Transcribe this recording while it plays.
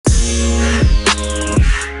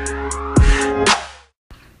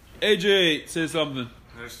AJ, say something.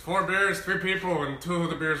 There's 4 beers, 3 people, and 2 of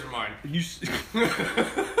the beers are mine.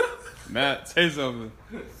 Matt, say something.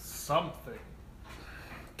 Something.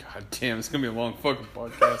 God damn, it's gonna be a long fucking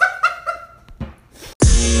podcast.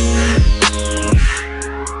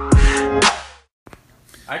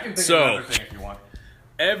 I can think of another thing if you want.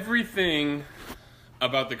 Everything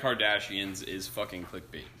about the Kardashians is fucking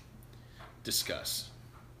clickbait. Discuss.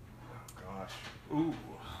 Gosh.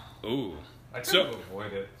 Ooh. I tend to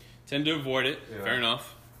avoid it. Tend to avoid it. Yeah. Fair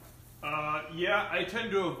enough. Yeah, I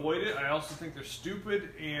tend to avoid it. I also think they're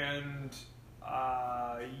stupid, and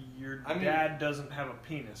your dad doesn't have a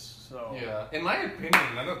penis, so... Yeah. In my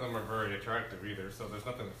opinion, none of them are very attractive either, so there's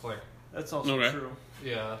nothing to click. That's also true.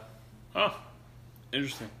 Yeah. Huh.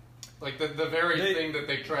 Interesting. Like, the very thing that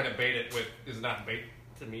they try to bait it with is not bait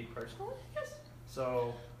to me personally, I guess.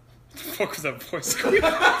 So... What the fuck was that voice?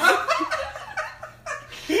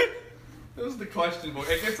 That was the question, boy.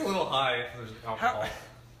 It gets a little high if there's alcohol.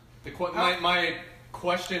 My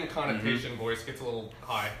question connotation voice gets a little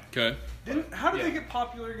high. Okay. How did they get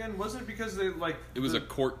popular again? Wasn't it because they like... It was a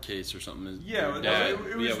court case or something. Yeah, it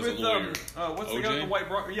was with a lawyer. what's OJ? the guy with the white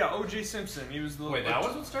bra? Yeah, O.J. Simpson. He was the... Wait, that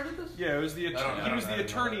was what started this? Yeah, it was the he was the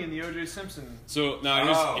attorney in the O.J. Simpson. So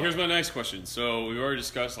now here's my next question. So we've already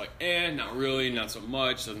discussed like, not really, not so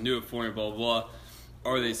much. Doesn't do it for me. Blah blah blah.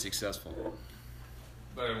 Are they successful?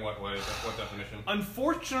 But in what way? What definition?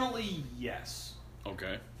 Unfortunately, yes.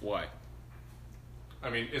 Okay. Why? I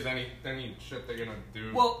mean, is any shit they're gonna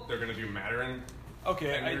do? Well, they're gonna do matter in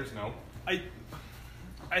 10 years? No. I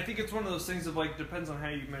think it's one of those things of like depends on how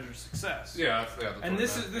you measure success. Yeah, and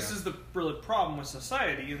this is the really problem with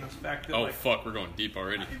society and the fact that fuck, we're going deep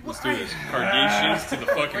already. Let's do this. Kardashians to the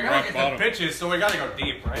fucking we rock gotta bottom. get the bitches, so we gotta go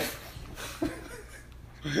deep, right?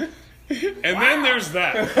 And then there's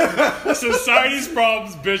that. Society's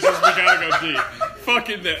problems, bitches, we gotta go deep.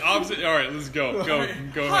 Fucking the opposite. Alright, let's go. Go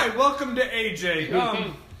Hi, ahead. welcome to AJ.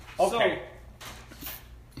 Okay.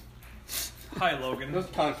 Hi, Logan. There's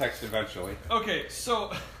context eventually. Okay,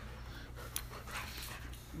 so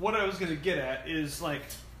what I was gonna get at is like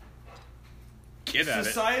Get at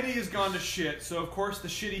society has gone to shit, so of course the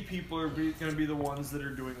shitty people are gonna be the ones that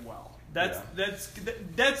are doing well. That's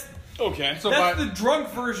okay. So that's the drunk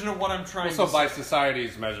version of what I'm trying to say. So by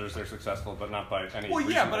society's measures, they're successful, but not by any. Well,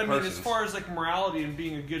 yeah, but I mean, person's. as far as like morality and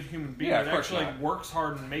being a good human being that actually like works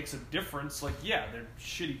hard and makes a difference, like they're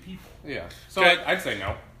shitty people. Yeah. So Okay. I'd say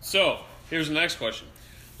no. So here's the next question.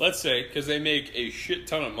 Let's say because they make a shit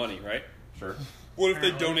ton of money, right? Sure. What if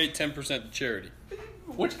they donate 10% to charity?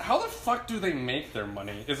 How the fuck do they make their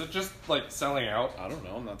money? Is it just like selling out? I don't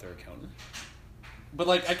know. I'm not their accountant. But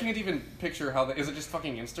like, I can't even picture how. Is it just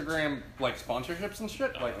fucking Instagram like sponsorships and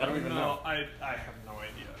shit? Like, I don't even know. I have no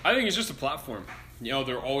idea. I think it's just a platform. You know,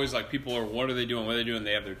 they're always like people are. What are they doing? What are they doing?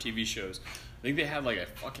 They have their TV shows. I think they had like a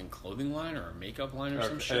fucking clothing line or a makeup line or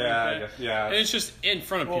some shit like that. I guess, yeah. And it's just in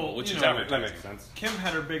front of people, which is that makes sense. Kim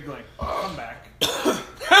had her big like comeback.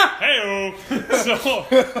 Hey-o! So,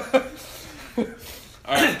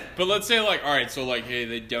 alright, but let's say like, alright, so like, hey,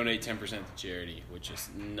 they donate 10% to charity, which is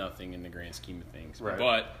nothing in the grand scheme of things. Right.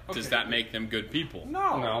 But does that make them good people?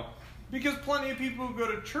 No. Because plenty of people who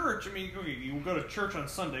go to church, I mean, okay, you go to church on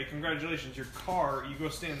Sunday, congratulations, your car, you go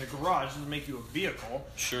stay in the garage, doesn't make you a vehicle.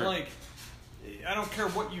 Sure. Like, I don't care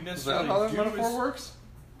what you necessarily Is that how that do. metaphor works?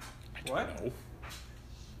 What? No.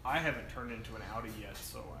 I haven't turned into an Audi yet,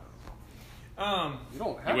 so I don't know. You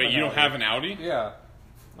don't have. Wait, you don't have an Audi? Yeah.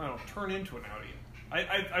 I don't turn into an Audi.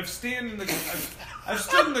 I've stood in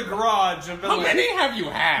the garage and been How like, many have you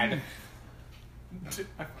had?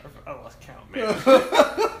 I lost count, man.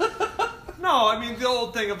 No, I mean the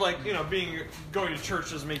old thing of like going to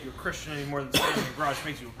church doesn't make you a Christian any more than staying in the garage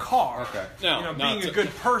makes you a car. Okay. No, being a good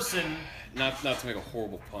person. Not to make a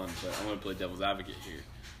horrible pun, but I'm going to play devil's advocate here.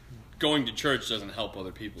 Going to church doesn't help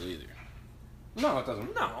other people either. No, it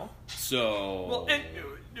doesn't. No. So. Well, and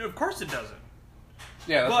of course it doesn't.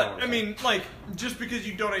 Yeah, that's But, I mean, like, just because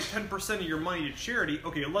you donate 10% of your money to charity,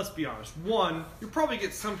 okay, let's be honest. One, you probably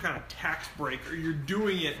get some kind of tax break, or you're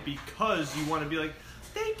doing it because you want to be like,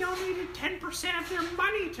 they donated 10% of their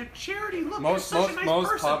money to charity. Look, they're such a nice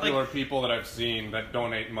person. Popular people that I've seen that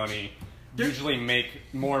donate money usually make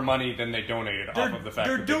more money than they donated off of the fact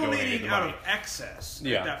that they donated donating the out money. of excess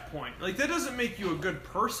at that point. Like, that doesn't make you a good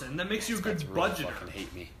person. That makes you a good budgeter. Fucking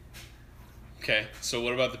hate me. Okay, so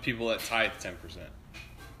what about the people that tithe 10%?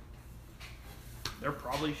 They're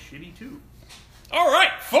probably shitty too. All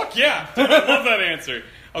right, fuck yeah! I love that answer.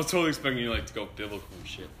 I was totally expecting you to go biblical and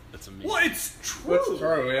shit. That's amazing. Well, it's true. That's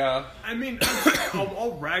true, yeah. I mean,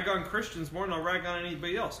 I'll rag on Christians more than I'll rag on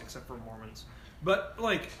anybody else except for Mormons. But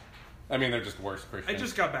like, I mean, they're just worse Christians. I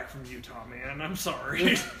just got back from Utah, man. I'm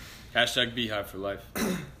sorry. Hashtag Beehive for life.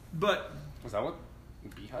 But Was that what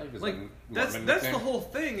Beehive is? like a that's Mormon the nickname? whole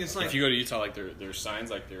thing. Is like If you go to Utah, like their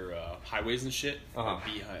signs, like their highways and shit, are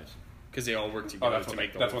beehives because they all work Oh, together that's to what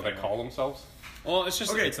make the that's whole what they thing call work. themselves. Well, it's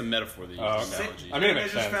just Okay. it's a metaphor that you Oh, use okay. analogy. I mean, it I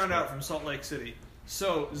makes just sense, found but- out from Salt Lake City.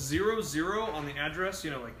 So 00 on the address,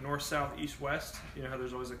 like north, south, east, west. You know how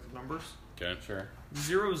there's always like the numbers. Okay, Sure.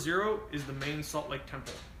 00 is the main Salt Lake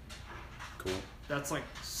Temple. cool. That's like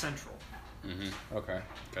central. Okay.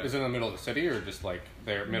 Okay. Is it in the middle of the city or just like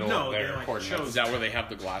their middle No, of they, their like, coordinates? chose- Is that where they have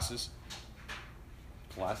the glasses?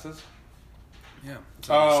 Glasses? Yeah.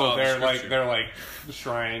 Oh, they're like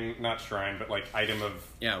shrine, not shrine, but like item of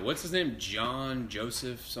Yeah, what's his name? John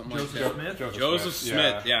Joseph something Joseph like that. Smith? Joseph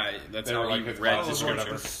Smith. Yeah, that's They how were like he his read glasses the or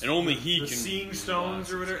scripture, whatever. and only he the can. seeing use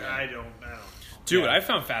stones or glasses. whatever. I don't. Dude, Yeah. what I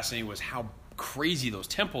found fascinating was how crazy those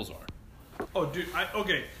temples are. Oh, dude.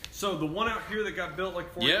 Okay. So the one out here that got built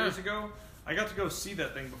like 4 Yeah. years ago, I got to go see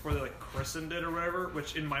that thing before they like christened it or whatever.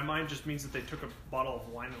 Which in my mind just means that they took a bottle of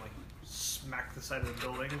wine and like smacked the side of the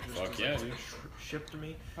building. Just Fuck as, yeah, like, dude. shipped to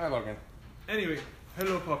me. Hi, Logan. Anyway,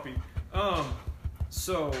 hello puppy.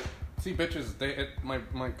 So See, bitches.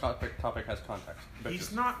 My topic has context. Bitches.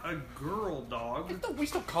 he's not a girl dog. We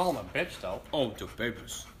still call him a bitch, though. Oh, the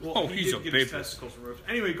babies. Well, Oh, he he's did a get his baby. testicles removed.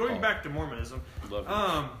 Anyway, going back to Mormonism, Love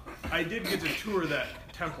it. I did get to tour that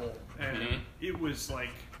temple, and it was like,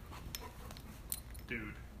 dude,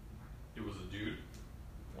 It was a dude.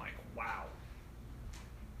 like wow.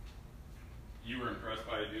 You were impressed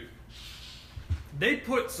by a dude. They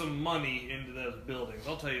put some money into those buildings.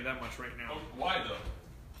 I'll tell you that much right now. Why though?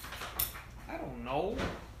 I don't know.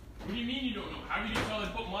 What do you mean you don't know? How can you tell they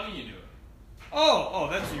put money into it? Oh,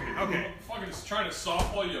 that's you. Okay. Fucking just trying to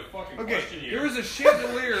softball you a fucking Okay. question here. There was a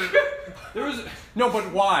chandelier. There was. No,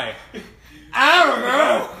 but why? I don't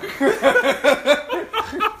know.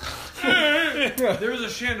 There was a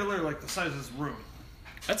chandelier like the size of this room.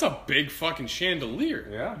 That's a big fucking chandelier.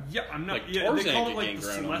 Yeah. Yeah, I'm not. Like Yeah, Tarzan they call could it like gang the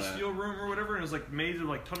ground on that. celestial room or whatever, and it was like made of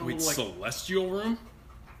like ton of Wait, little like. celestial room?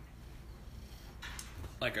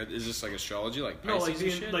 Like, is this like astrology? Like No, Pisces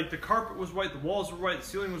like and shit? like the carpet was white, the walls were white, the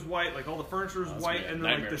ceiling was white, like all the furniture was that's white, gonna and be a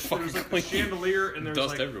then like nightmare there was like fucking the clean. chandelier, and there was Dust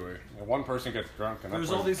like everywhere. One person gets drunk, and there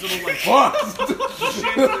was all that's these little like What? the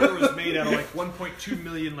chandelier was made out of like 1.2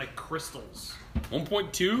 million like crystals.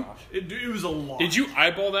 1.2? It was a lot. Did you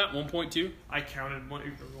eyeball that 1.2? I counted one.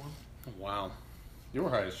 Oh, wow. You were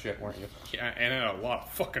high as shit, weren't you? Yeah, and I had a lot of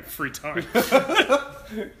fucking free time. No,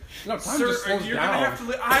 time Sir, just slows you're down. gonna have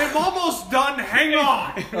to. I'm almost done. Hang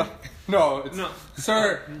on. No, it's No.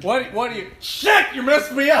 Sir, what do you? Shit, you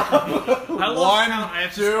messed me up. I lost One, count. I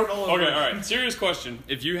have to two. start all over. Okay, alright. Serious question.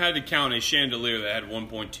 If you had to count a chandelier that had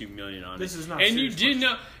 1.2 million on it. This is not And you serious did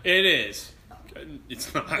not. It is.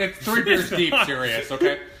 It's not. It's 3 beers deep, not. serious,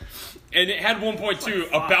 okay? And it had 1.2, Like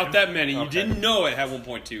five. about that many. You Okay. didn't know it had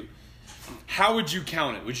 1.2. How would you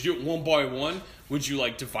count it? Would you do it one by one? Would you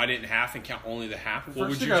like divide it in half and count only the half? What First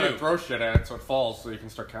would you you gotta do? throw shit at it so it falls so you can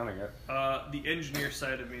start counting it. The engineer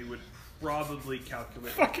side of me would probably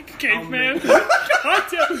calculate. Fucking caveman.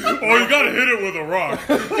 Goddamn. Oh, you gotta hit it with a rock.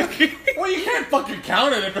 Well, you can't fucking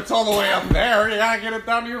count it if it's all the way up there. You gotta get it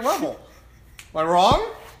down to your level. Am I wrong?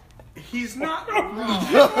 He's not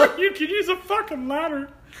wrong. You can use a fucking ladder.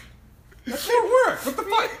 That won't work. What the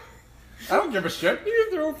fuck? I don't give a shit. You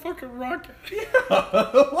can throw a fucking rock at it.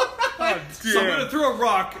 So I'm gonna throw a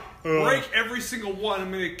rock, break every single one.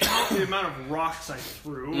 I'm gonna count the amount of rocks I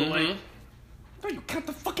threw. Like No, you count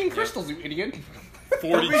the fucking crystals, you idiot.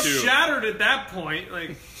 they'll be 42. shattered at that point.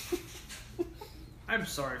 Like I'm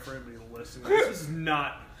sorry for anybody listening. This is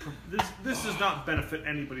not. This does not benefit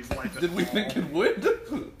anybody's life at Did we all. think it would?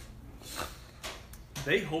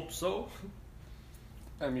 They hope so.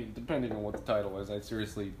 I mean, depending on what the title is, I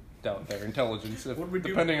seriously doubt their intelligence. If, What do we do?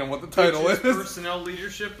 depending on what the title Bitches, is. personnel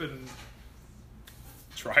leadership and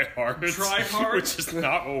Tryhards. Tryhards? Which is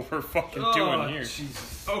not what we're fucking Oh, doing here.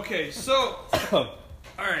 Jesus. Okay, so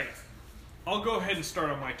alright. I'll go ahead and start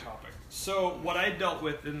on my topic. So what I dealt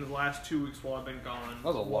with in the last 2 weeks while I've been gone. That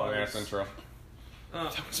was a long ass intro.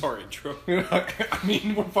 Sorry, intro. I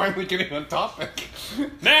mean, we're finally getting on topic.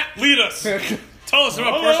 Matt, lead us. Tell us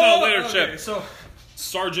about personnel leadership. Okay, so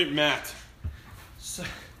Sergeant Matt.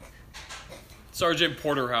 Sergeant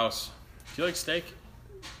Porterhouse. Do you like steak?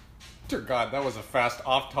 Dear God, that was a fast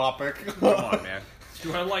off topic. Come on, man.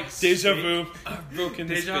 do I like Deja steak? vu. I've broken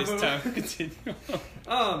the Deja vu? space-time continuum.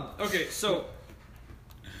 Okay, so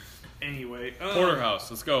anyway, Porterhouse,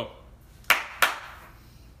 let's go.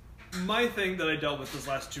 my thing that I dealt with this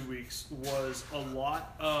last 2 weeks was a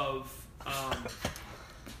lot of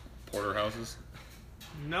Porterhouses.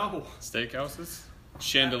 No. Steakhouses?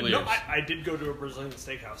 Chandeliers. No, I did go to a Brazilian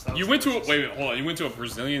steakhouse. That was You went to a... delicious. Wait, hold on. You went to a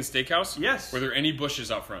Brazilian steakhouse? Yes. Were there any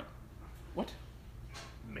bushes out front? What?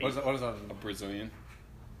 Maybe. What is that? A Brazilian.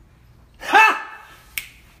 Ha!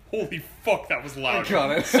 Holy fuck, that was loud.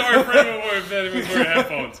 Got it. Sorry for anyone if anyone's wearing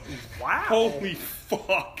headphones. Wow. Holy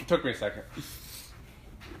fuck. It took me a second.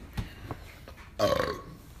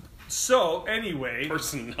 So, anyway.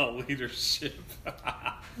 Personnel leadership.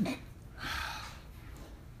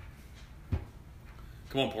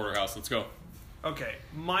 Come on, Porterhouse, let's go. Okay,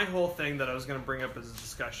 my whole thing that I was going to bring up as a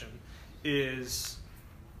discussion is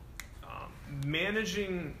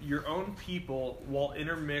managing your own people while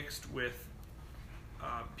intermixed with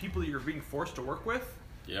people that you're being forced to work with.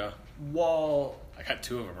 Yeah. While I got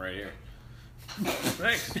 2 of them right here.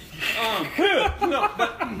 thanks. No,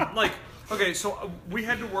 but like, okay, so we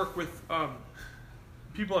had to work with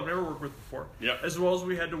people I've never worked with before. Yep. As well as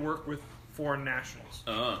we had to work with foreign nationals.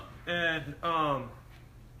 And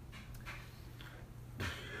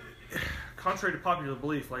contrary to popular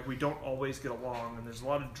belief, like, we don't always get along, and there's a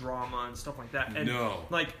lot of drama and stuff like that. And No.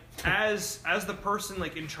 like, as the person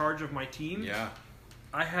like in charge of my team, Yeah.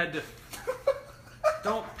 I had to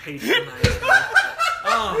don't patronize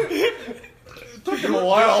me. It took him a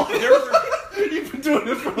while. You've been doing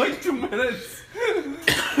it for like 2 minutes.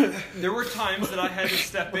 There were times that I had to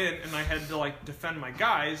step in and I had to like defend my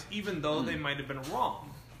guys, even though they might have been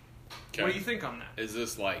wrong. Okay. What do you think on that? Is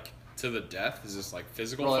this like to the death? Is this like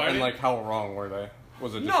physical Well, fighting? and like, how wrong were they?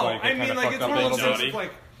 Was it just No, like I they mean, kinda like, fucked it's up one a of little those bit?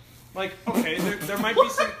 things like okay,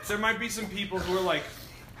 there might be some people who are like,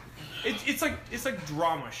 it's like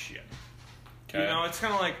drama shit. Okay. You know, it's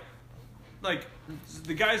kind of like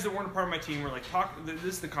the guys that weren't a part of my team were like this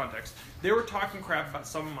is the context. They were talking crap about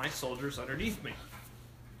some of my soldiers underneath me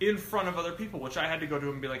in front of other people, which I had to go to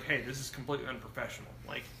them and be like, hey, this is completely unprofessional.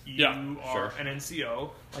 Like, you are an NCO.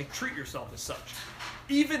 Like, treat yourself as such.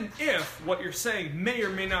 Even if what you're saying may or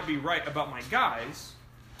may not be right about my guys,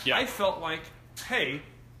 I felt like, hey,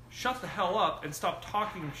 shut the hell up and stop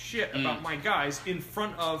talking shit about my guys in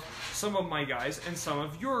front of some of my guys and some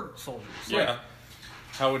of your soldiers. Yeah.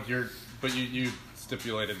 How would your... But you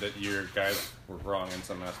stipulated that your guys were wrong in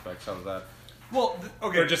some aspects. How was that? Well,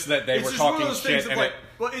 okay. Or just that they it's were just one of talking those things shit of, and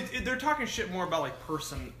like, they're talking shit more about like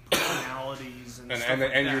personalities and stuff and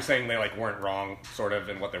like that. you're saying they like weren't wrong, sort of,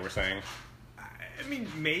 in what they were saying. I mean,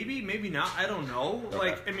 maybe not. I don't know. Okay.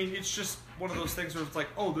 Like, I mean, it's just one of those things where it's like,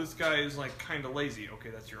 oh, this guy is like kind of lazy.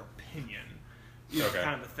 Okay, that's your opinion. You know,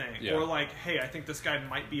 kind of a thing. Yeah. Or like, hey, I think this guy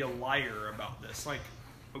might be a liar about this. Like,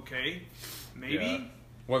 okay, maybe. Yeah.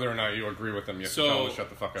 Whether or not you agree with them, you have to tell them to shut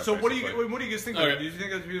the fuck up. So what do basically. you guys think? Okay. Of it? Do you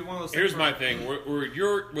think that'd be one of those? Here's things my where-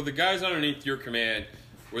 thing. Were the guys underneath your command,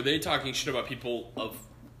 were they talking shit about people of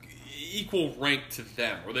equal rank to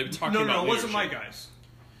them? Were they talking about No, it wasn't my leadership? guys.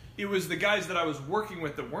 It was the guys that I was working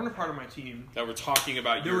with that weren't a part of my team. That were talking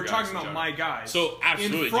about They your were guys talking in about general. my guys. So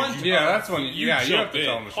absolutely, in front dude, of Yeah, that's when you have jump to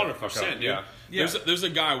tell in, them to shut the fuck up. 100%, dude. Yeah. There's a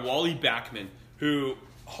guy, Wally Backman, who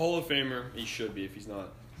Hall of Famer. He should be if he's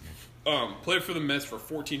not. Played for the Mets for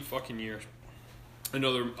 14 fucking years.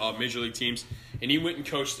 Another major league teams, and he went and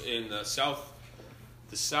coached in the South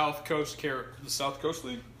Coast League, South Coast.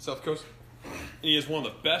 And he has one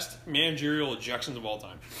of the best managerial ejections of all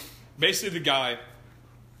time. Basically, the guy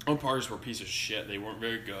umpires were a piece of shit. They weren't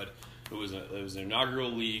very good. It was an inaugural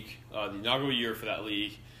league, the inaugural year for that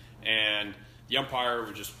league, and the umpire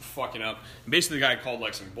was just fucking up. And basically, the guy called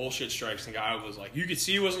like some bullshit strikes. And the guy was like, you could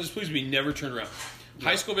see he wasn't displeased, but he never turned around. Yeah.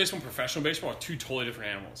 High school baseball and professional baseball are two totally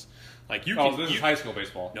different animals. Like you can, this is high school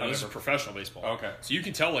baseball. No, this is professional baseball. Okay. So you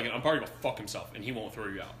can tell like an umpire will fuck himself and he won't throw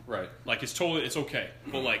you out. Right. Like it's okay.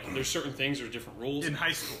 But like there's certain things, there's different rules. in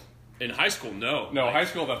high school. In high school, no. No, like, high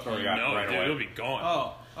school they'll throw you out no, right dude, away. it'll be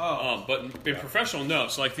gone. Oh. But in professional, no.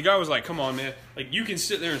 So like the guy was like, "Come on, man!" Like you can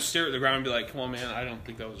sit there and stare at the ground and be like, "Come on, man! I don't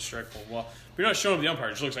think that was a strike." Blah blah. But you're not showing the umpire.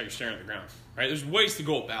 It just looks like you're staring at the ground, right? There's ways to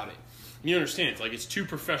go about it. And you understand? It's like it's two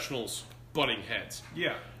professionals butting heads.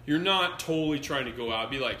 Yeah. You're not totally trying to go out.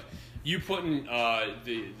 Be like you putting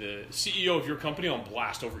the CEO of your company on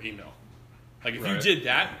blast over email. Like if you did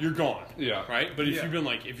that, you're gone. Yeah. Right. But if you've been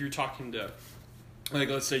like, if you're talking to, like,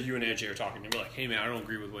 let's say you and AJ are talking, and you're like, "Hey, man, I don't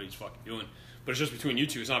agree with what he's fucking doing," but it's just between you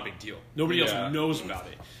two. It's not a big deal. Nobody else knows about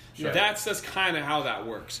it. Sure. That's kind of how that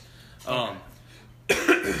works.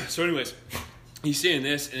 So, anyways, he's saying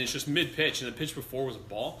this, and it's just mid pitch, and the pitch before was a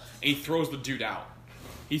ball, and he throws the dude out.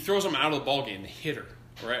 He throws him out of the ball game, the hitter,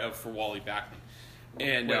 right, for Wally Backman.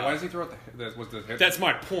 And Wait, why does he throw out the hit? That's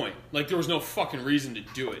my point. Like there was no fucking reason to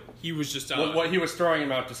do it. He was just What he was throwing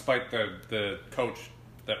him out despite the coach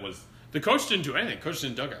that was. The coach didn't do anything. Coach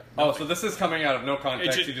didn't dug out. Oh, so this is coming out of no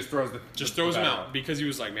context. He just throws him out because he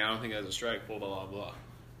was like, man, I don't think that's a strike. Blah blah blah blah.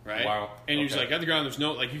 Right. Wow. And he was like, at the ground, there's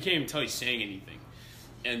no like you can't even tell he's saying anything.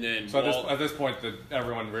 And then so at this point,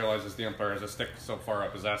 everyone realizes the umpire has a stick so far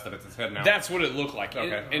up his ass that it's his head now. That's what it looked like.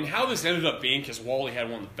 Okay. And how this ended up being, because Wally had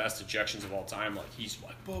one of the best ejections of all time. Like he's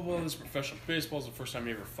like, blah blah. This professional baseball is the first time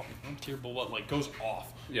he ever fucking humped here. Blah blah. Like goes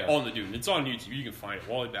off on the dude. And it's on YouTube. You can find it.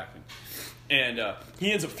 Wally Backman. And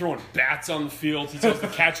he ends up throwing bats on the field. He tells the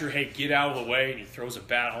catcher, "Hey, get out of the way!" And he throws a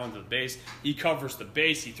bat onto the base. He covers the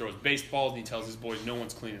base. He throws baseballs. And he tells his boys, "No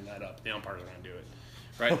one's cleaning that up. The umpire's going to do it."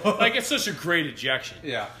 Right? Like it's such a great ejection.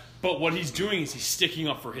 Yeah. But what he's doing is he's sticking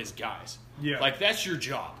up for his guys. Yeah. Like, that's your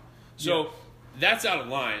job. So, that's out of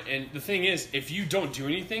line. And the thing is, if you don't do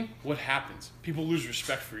anything, what happens? People lose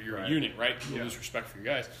respect for your unit, right? People lose respect for your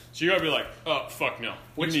guys. So, you gotta be like, oh, fuck no.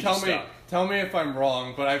 Which tell me if I'm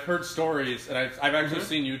wrong, but I've heard stories, and I've actually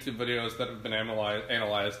seen YouTube videos that have been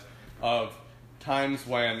analyzed of times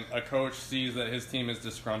when a coach sees that his team is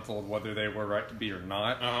disgruntled, whether they were right to be or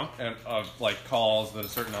not, and of like calls that a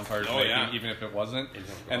certain umpire is making, even if it wasn't,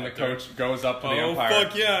 and the coach goes up to the umpire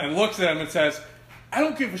and looks at him and says, "I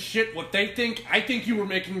don't give a shit what they think. I think you were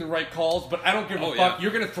making the right calls, but I don't give a fuck. You're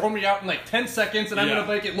gonna throw me out in like 10 seconds, and I'm gonna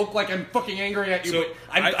make it look like I'm fucking angry at you. So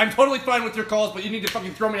but I'm totally fine with your calls, but you need to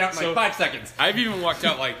fucking throw me out in like 5 seconds." I've even walked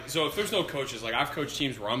out like, so if there's no coaches, like I've coached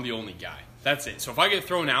teams where I'm the only guy. That's it. So if I get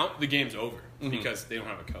thrown out, the game's over because they don't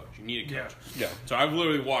have a coach. You need a coach. Yeah. So I've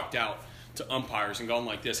literally walked out to umpires and gone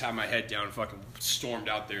like this, had my head down, and fucking stormed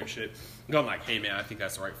out there and shit. And gone like, "Hey man, I think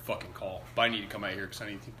that's the right fucking call, but I need to come out here because I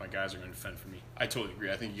need to think my guys are going to defend for me." I totally agree.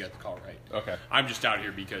 I think you got the call right. Okay. I'm just out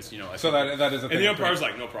here because I so that is a thing. And the umpire's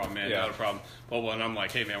like, "No problem, man. Not a problem." Well, and I'm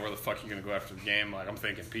like, "Hey man, where the fuck are you going to go after the game?" Like I'm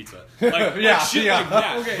thinking pizza. Like shit like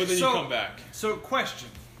that. Okay, but then you come back. So question.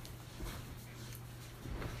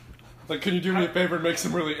 Like, can you do me a favor and make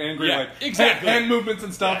some really angry, exactly. hand movements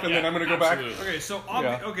and stuff, and then I'm going to go back?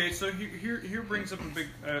 Okay, so here brings up a big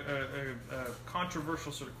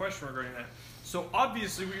controversial sort of question regarding that. So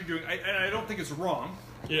obviously, what you're doing, and I don't think it's wrong.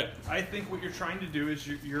 Yeah. I think what you're trying to do is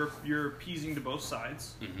you're appeasing to both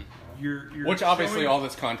sides. Mm-hmm. Which obviously all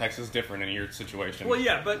this context is different in your situation. Well,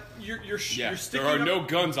 yeah, but you're sticking. There are no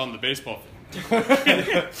guns on the baseball field.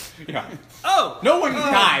 Yeah. Oh, no one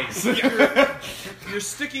dies. You're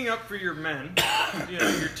sticking up for your men,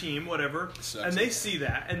 your team, whatever, and they see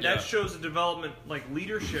that, and that shows a development, like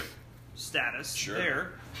leadership status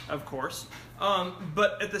there, of course.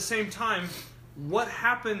 But at the same time, what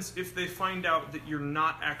happens if they find out that you're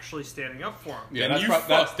not actually standing up for them? Yeah,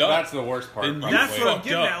 that's the worst part. That's what I'm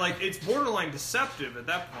getting at. Like, it's borderline deceptive at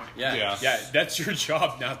that point. Yeah, that's your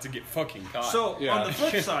job not to get fucking caught. So on the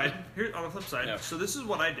flip side, so this is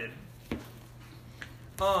what I did.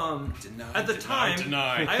 At the time,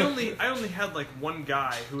 I only had like one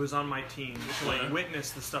guy who was on my team to like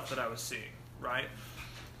witness the stuff that I was seeing, right?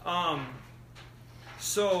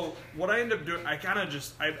 So what I ended up doing,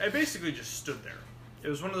 I basically just stood there. It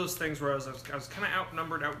was one of those things where I was kind of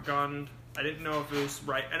outnumbered, outgunned. I didn't know if it was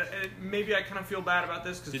right, and maybe I kind of feel bad about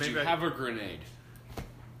this because did you have a grenade?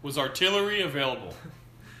 Was artillery available?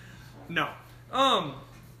 No.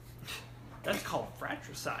 That's called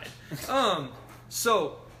fratricide.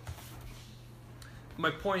 So my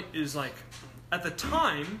point is like, at the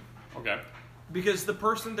time, because the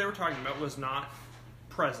person they were talking about was not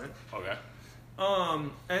present. Okay.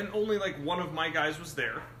 And only like one of my guys was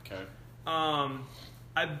there. Okay. I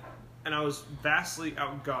was vastly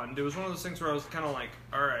outgunned. It was one of those things where I was kind of like,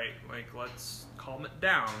 all right, like let's calm it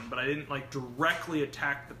down, but I didn't like directly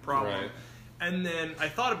attack the problem. Right. And then I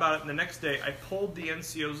thought about it, and the next day I pulled the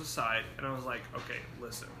NCOs aside, and I was like, okay,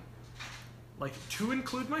 listen, like to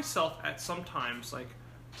include myself at some times, like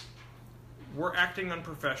we're acting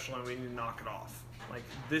unprofessional and we need to knock it off. Like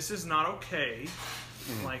this is not okay.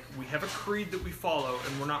 Like, we have a creed that we follow,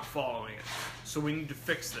 and we're not following it. So we need to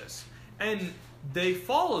fix this. And they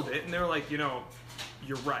followed it, and they were like, you're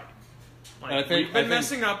right. Like, we've been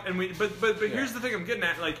messing up, and but here's the thing I'm getting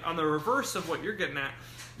at. Like, on the reverse of what you're getting at,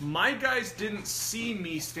 my guys didn't see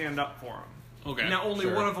me stand up for them. Okay. Now, only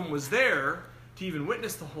one of them was there to even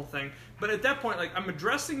witness the whole thing. But at that point, like, I'm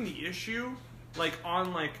addressing the issue, like,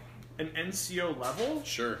 on, like, an NCO level.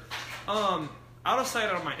 Sure. Out of sight,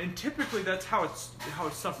 out of mind, and typically that's how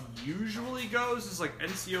stuff usually goes. Is like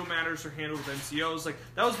NCO matters are handled with NCOs. Like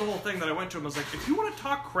that was the whole thing that I went to him. I was like, if you want to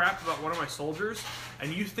talk crap about one of my soldiers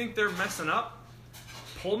and you think they're messing up,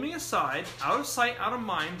 pull me aside, out of sight, out of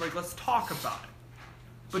mind. Like let's talk about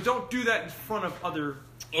it. but don't do that in front of other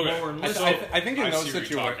lower I enlisted. think in I those see what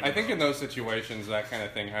you're talking I think in about. those situations, that kind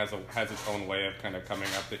of thing has its own way of kind of coming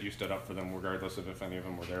up that you stood up for them, regardless of if any of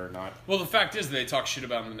them were there or not. Well, the fact is they talk shit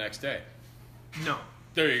about him the next day. No.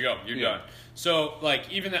 There you go. You're Yeah. done. So,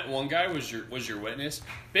 like, even that one guy was your witness.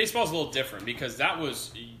 Baseball's a little different because that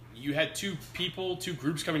was you had two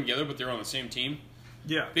groups coming together, but they're on the same team.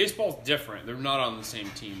 Yeah. Baseball's different. They're not on the same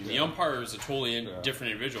team. And the umpire is a totally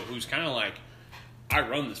different individual who's kind of like, I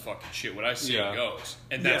run this fucking shit. What I say goes,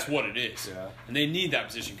 and that's what it is. Yeah. And they need that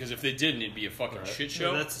position because if they didn't, it'd be a fucking shit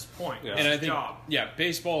show. Yeah, that's his point. Yeah. and I His think, job.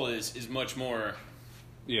 baseball is much more.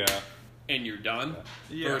 Yeah. And you're done.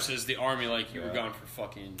 Yeah. Versus the Army, like you were gone for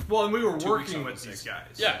fucking. Well, and we were 2 weeks working on with the these six.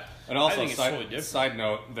 guys. Yeah. And I also, think it's totally different. side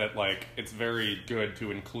note that like it's very good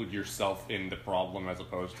to include yourself in the problem as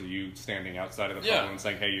opposed to you standing outside of the problem and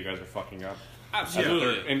saying, "Hey, you guys are fucking up."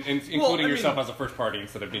 Absolutely. And including yourself as a first party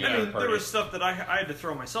instead of being a third party. there was stuff that I had to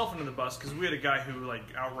throw myself under the bus because we had a guy who like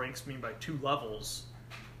outranks me by 2 levels.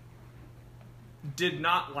 Did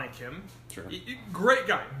not like him. Sure. Great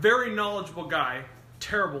guy, very knowledgeable guy,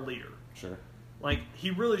 terrible leader. Sure. Like, he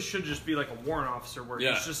really should just be like a warrant officer where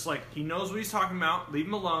he's just like, he knows what he's talking about, leave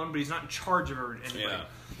him alone, but he's not in charge of anybody.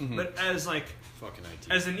 Yeah. But as like, Fucking IT.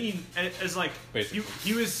 as an Basically.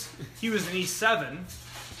 he was an E7,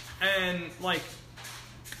 and like,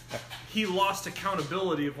 he lost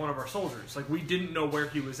accountability of one of our soldiers. Like, we didn't know where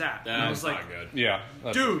he was at. And I That's was like, not good. Yeah.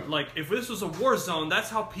 that's dude, okay. like, if this was a war zone, that's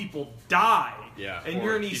how people die. Yeah. And or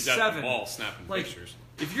you're an he's E7. at the mall snapping Like, pictures.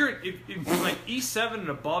 if you're like E7 and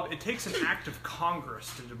above, it takes an act of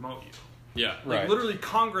Congress to demote you. Yeah. Like, Right. literally,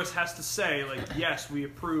 Congress has to say, like, yes, we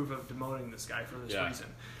approve of demoting this guy for this reason.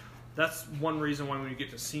 That's one reason why when you get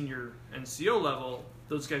to senior NCO level,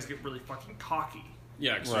 those guys get really fucking cocky.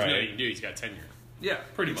 Yeah, because Right. there's nothing you can do. He's got tenure. Yeah,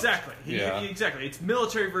 Pretty much. exactly. Yeah. Exactly. It's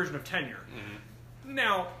military version of tenure.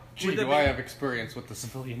 Now, Gee, with that do I being- have experience with the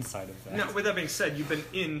civilian side of that? Now, with that being said, you've been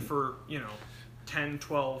in for, 10,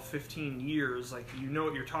 12, 15 years. Like, you know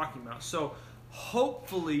what you're talking about. So,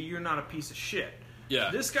 hopefully, you're not a piece of shit. Yeah.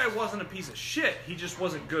 This guy wasn't a piece of shit. He just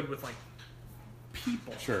wasn't good with, like,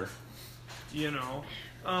 people. Sure.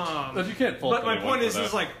 But you can't fault But my anyone point for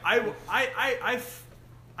is, that. like,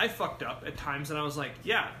 I fucked up at times, and I was like,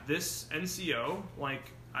 yeah, this NCO, like,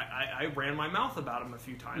 I ran my mouth about him a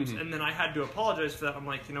few times, and then I had to apologize for that. I'm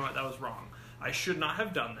like, you know what, that was wrong. I should not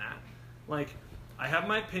have done that. Like, I have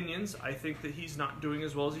my opinions. I think that he's not doing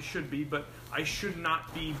as well as he should be, but I should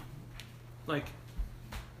not be, like,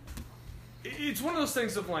 it's one of those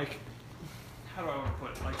things of, like, how do I want to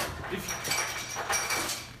put it? Like,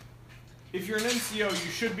 if you're an NCO,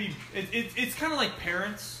 you should be, it's kind of like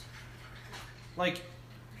parents. Like,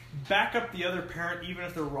 back up the other parent even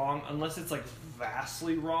if they're wrong, unless it's, like,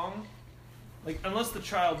 vastly wrong. Like, unless the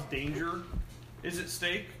child's danger is at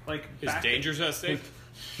stake. Like, His danger's at stake?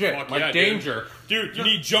 Shit, Fuck my yeah, danger. Dude, you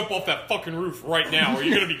need to jump off that fucking roof right now or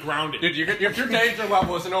you're going to be grounded. Dude, if your danger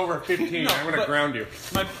level isn't over 15, No, I'm going to but- ground you.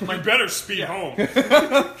 My You better speed home.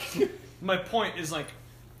 my point is, like,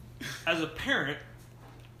 as a parent,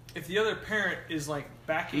 if the other parent is, like,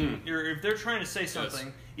 backing, or if they're trying to say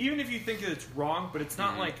something, even if you think that it's wrong, but it's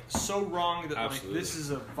not, like, so wrong that, Absolutely. like, this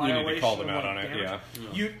is a You violation need to call them of, out like, on it, damage.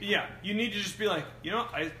 You need to just be like, you know,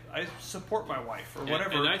 I support my wife, or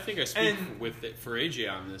whatever. And I think I speak And- with it for AJ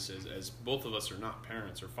on this as both of us are not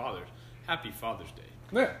parents or fathers. Happy Father's Day.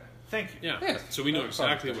 Yeah. Thank you. Yeah. Yeah. So we know Happy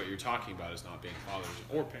exactly Father's Day. what you're talking about as not being fathers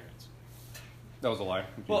or parents. That was a lie. You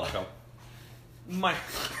Well- can tell. My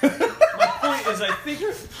point is,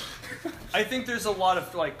 I think there's a lot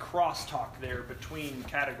of, like, crosstalk there between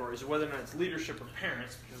categories, whether or not it's leadership or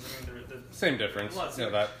parents, because I mean they're Same difference. lots Yeah,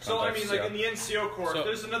 of- that so I mean, context, like, yeah. in the NCO corps, So- if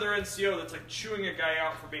there's another NCO that's, like, chewing a guy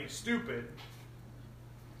out for being stupid.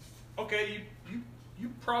 Okay, you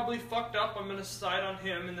probably fucked up. I'm gonna side on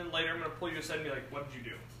him, and then later I'm gonna pull you aside and be like, "What did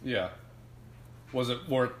you do?" Yeah. Was it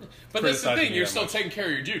worth But that's the criticizing thing, you you're that still much? taking care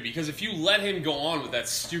of your dude, because if you let him go on with that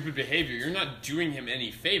stupid behavior, you're not doing him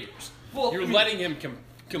any favors. Well, You're I mean- letting him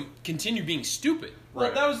continue being stupid. Well,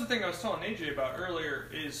 Right. that was the thing I was telling AJ about earlier.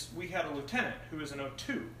 Is we had a lieutenant who was an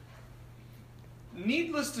O2.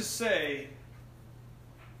 Needless to say,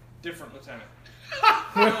 different lieutenant.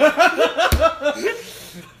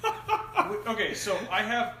 Okay, so I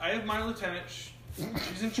have my lieutenant.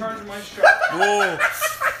 She's in charge of my shop. Whoa.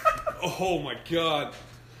 Oh my god.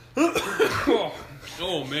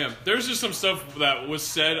 Oh man, there's just some stuff that was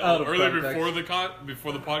said Out of earlier context.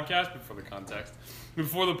 before the podcast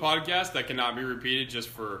that cannot be repeated just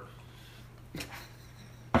for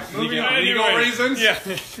Moving on. Legal Anyway, reasons? Yeah.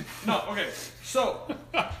 No, okay. So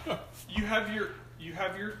you have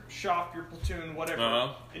your shop, your platoon, whatever,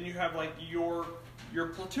 Uh-huh. and you have, like, your your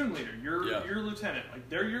platoon leader, your lieutenant. Like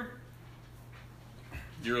they're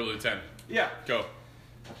You're a lieutenant. Yeah. Go.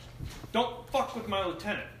 Don't fuck with my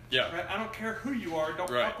lieutenant. Yeah. Right? I don't care who you are. Don't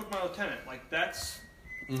fuck with my lieutenant. Like that's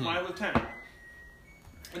my lieutenant.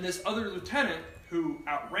 And this other lieutenant who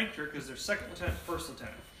outranked her because they're second lieutenant, first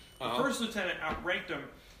lieutenant. The first lieutenant outranked him,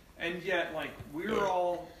 and yet like we were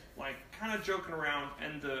all like kind of joking around,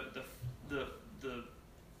 and the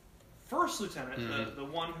first lieutenant, the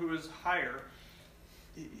one who is higher,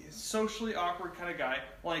 socially awkward kind of guy,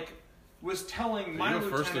 like was telling my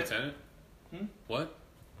lieutenant. First lieutenant? What?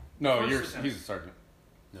 No, he's a sergeant.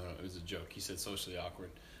 No, it was a joke. He said socially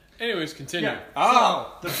awkward. Anyways, continue. Yeah.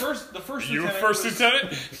 Oh, So the first You were lieutenant first was-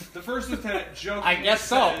 lieutenant? The first lieutenant jokingly I guess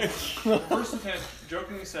so. The first lieutenant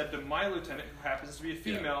jokingly said to my lieutenant, who happens to be a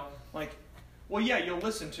female, like, well, yeah, you'll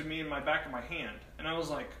listen to me in my back of my hand. And I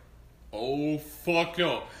was like, Oh, fuck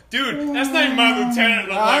no. Dude, that's not even my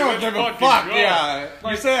lieutenant. I don't give a fuck. Yeah,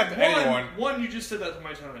 like, you say that to anyone. One, you just said that to my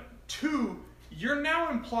lieutenant. Two, you're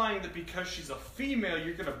now implying that because she's a female,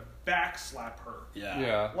 you're going to backslap her.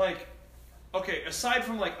 Yeah. Like, okay, aside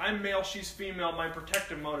from like, I'm male, she's female, my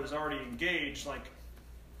protective mode is already engaged, like,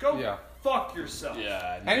 go fuck yourself.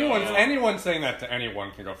 Yeah. Anyone saying that to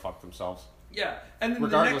anyone can go fuck themselves. Yeah, and then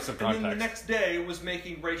Regardless of and then the context. next day was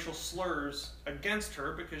making racial slurs against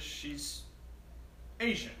her because she's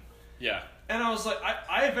Asian. Yeah. And I was like,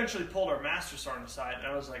 I eventually pulled our master sergeant aside, and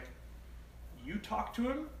I was like, you talk to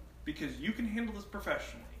him because you can handle this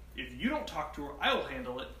professionally. If you don't talk to her, I will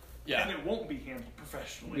handle it, and it won't be handled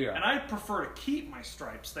professionally. Yeah. And I prefer to keep my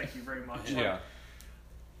stripes, thank you very much. Yeah. Like,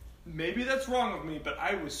 maybe that's wrong of me, but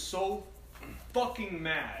I was so fucking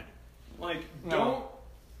mad. Like, don't...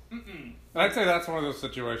 And I'd say that's one of those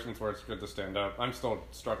situations where it's good to stand up. I'm still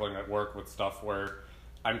struggling at work with stuff where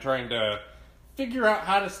I'm trying to figure out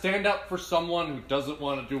how to stand up for someone who doesn't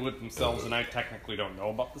want to do it themselves, and I technically don't know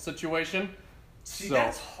about the situation. See, so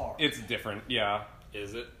that's hard. It's different, yeah.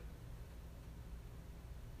 Is it?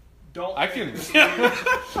 Don't... I can...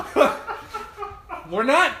 We're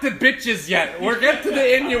not the bitches yet. We're getting to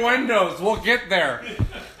the innuendos. We'll get there.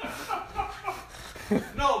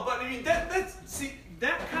 No, but I mean, see,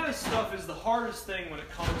 that kind of stuff is the hardest thing when it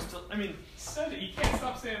comes to, I mean... Said it. You can't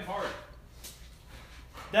stop saying hard.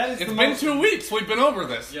 That is It's been 2 weeks. We've been over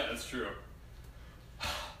this. Yeah, it's true.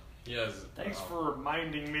 Yes. Thanks for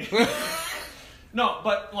reminding me. No,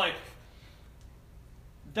 but like,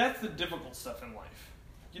 that's the difficult stuff in life.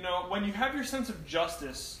 You know, when you have your sense of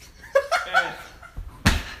justice and...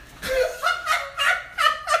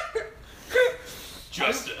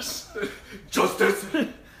 Justice. Justice!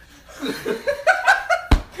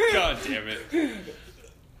 God damn it.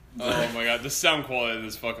 Oh my god, the sound quality of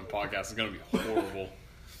this fucking podcast is gonna be horrible.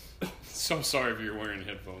 So sorry if you're wearing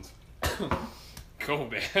headphones. Go,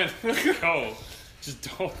 man. Go.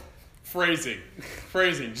 Just don't. Phrasing.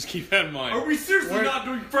 Just keep that in mind. Are we seriously not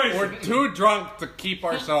doing phrasing? We're too drunk to keep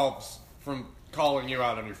ourselves from calling you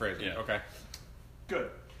out on your phrasing. Yeah. Okay. Good.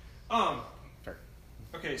 Fair.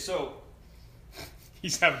 Okay, so...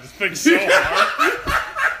 He's having to think so hard.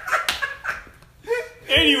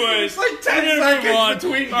 Anyways, It's like 10 we're gonna move seconds on.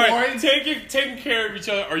 between All right, points. taking care of each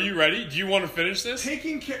other. Are you ready? Do you want to finish this?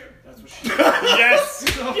 Taking care... That's what she said. Yes.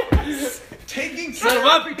 So, taking Set care him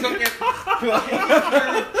up, he took it.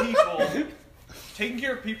 taking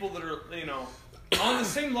care of people that are, you know, on the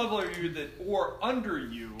same level as you that or under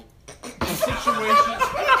you in situations.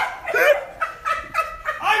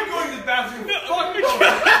 I'm going to the bathroom. Fuck you.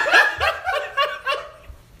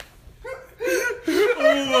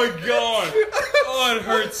 Oh my god. Oh, it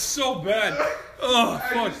hurts so bad. Oh,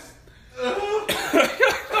 fuck.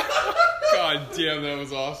 God damn, that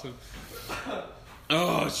was awesome.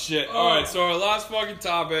 Oh, shit. Alright, so our last fucking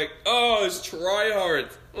topic. Oh, it's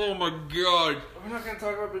Tryhards. Oh my god. We're not going to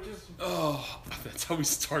talk about bitches. Oh, that's how we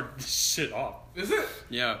started this shit off. Is it?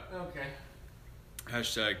 Yeah. Okay.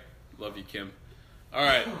 Hashtag love you, Kim.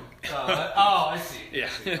 Alright. I see. Yeah.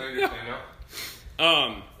 I understand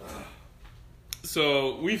now.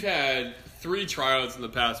 So we've had 3 tryouts in the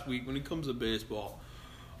past week when it comes to baseball.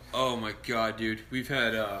 Oh my god, dude. We've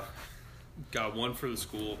had got 1 for the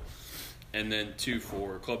school and then 2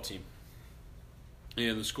 for club team.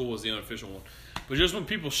 And the school was the unofficial one. But just when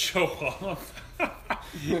people show up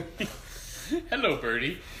hello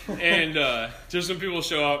birdie. And just when people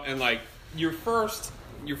show up and like your first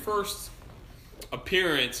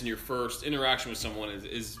appearance and your first interaction with someone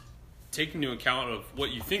is taking into account of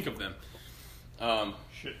what you think of them.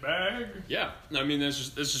 Shitbag. Yeah, I mean that's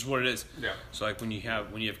just what it is. Yeah. So like when you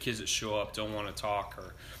have kids that show up, don't want to talk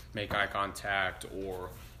or make eye contact or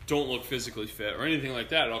don't look physically fit or anything like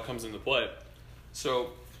that, it all comes into play. So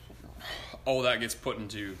all that gets put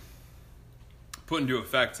into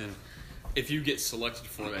effect, and if you get selected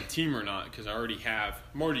for that team or not, because I'm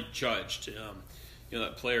already judged.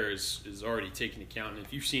 That player is already taken account. And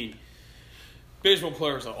if you've seen baseball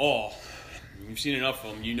players at all, you've seen enough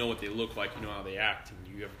of them, you know what they look like, you know how they act,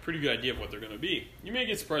 and you have a pretty good idea of what they're going to be. You may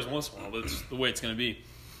get surprised once in a while, but it's the way it's going to be.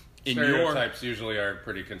 Stereotypes usually are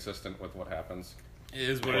pretty consistent with what happens. It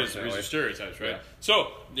is what it is. There's your stereotypes, right? Yeah.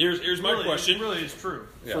 So here's my question. It really is true.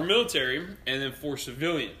 Yeah. For military and then for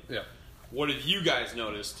civilian. Yeah. What have you guys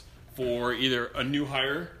noticed for either a new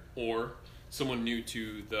hire or someone new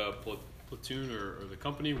to the platoon or the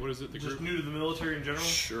company? What is it? The Just group? new to the military in general?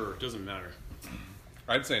 Sure, it doesn't matter.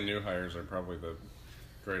 I'd say new hires are probably the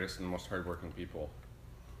greatest and most hardworking people.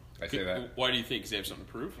 I say that. Why do you think? Because they have something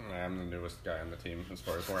to prove? I'm the newest guy on the team as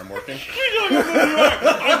far as where I'm working. I'm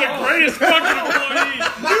the greatest fucking employee.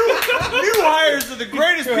 New hires are the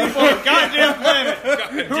greatest people on the goddamn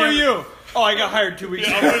planet. Who are you? Oh, I got hired 2 weeks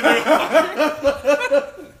ago.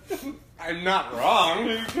 I'm not wrong.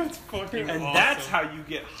 That's fucking And awesome. that's how you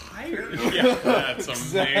get hired. Yeah, that's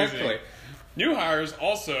amazing. Exactly. New hires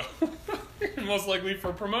also most likely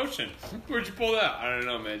for promotion. Where'd you pull that? I don't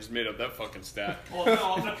know, man. Just made up that fucking stat. Well,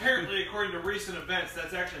 no, apparently, according to recent events,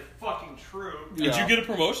 that's actually fucking true. Did you get a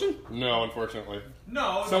promotion? No, unfortunately.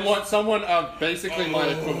 No. Someone of basically my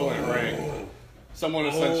equivalent rank. Someone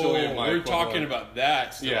essentially of my we're equivalent. talking about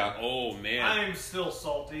that still. Yeah. Oh, man. I'm still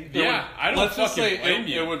salty. Yeah, I don't Let's just fucking say blame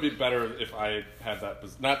you. it would be better if I had that.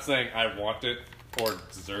 Not saying I want it or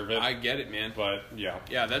deserve it. I get it, man. But yeah.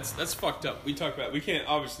 Yeah, that's fucked up. We talk about we can't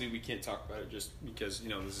talk about it just because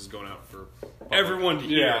this is going out for everyone to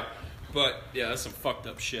hear. Yeah. But yeah, that's some fucked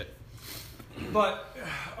up shit. But,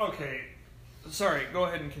 okay. Sorry, go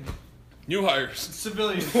ahead and continue. New hires.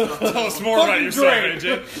 Civilian stuff. Tell us more about yourself,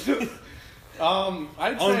 AJ.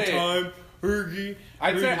 I'd On say time, Hergy.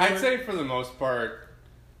 I'd say for the most part,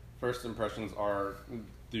 first impressions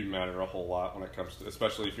do matter a whole lot when it comes to,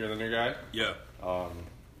 especially if you're the new guy. Yeah.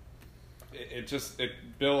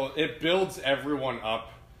 It builds everyone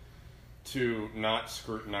up to not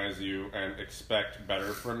scrutinize you and expect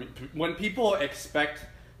better from you. When people expect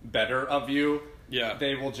better of you, Yeah.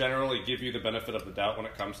 they will generally give you the benefit of the doubt when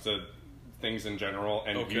it comes to things in general,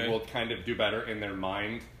 and Okay. you will kind of do better in their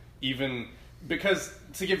mind. Even because,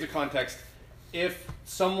 to give the context, if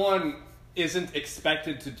someone isn't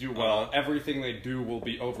expected to do well, everything they do will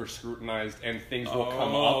be over scrutinized, and things will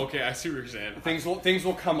come up. Okay, I see what you're saying. Things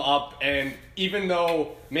will come up, and even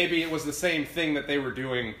though maybe it was the same thing that they were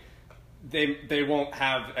doing, they won't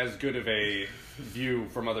have as good of a view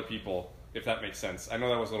from other people, if that makes sense. I know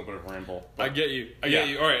that was a little bit of a ramble. I get you. I get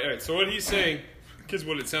you. All right. So what he's saying, because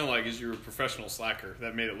what it sounded like is you were a professional slacker.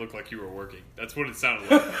 That made it look like you were working. That's what it sounded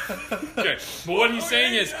like. Okay. But what he's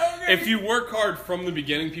saying is, if you work hard from the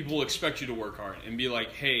beginning, people will expect you to work hard and be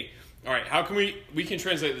like, hey, all right, how can we can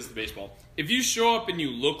translate this to baseball. If you show up and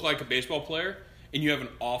you look like a baseball player and you have an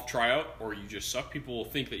off tryout or you just suck, people will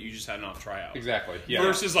think that you just had an off tryout. Exactly. Yeah.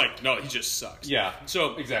 Versus like, no, he just sucks. Yeah.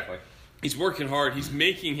 So exactly. He's working hard. He's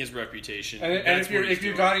making his reputation. And That's if you're what he's if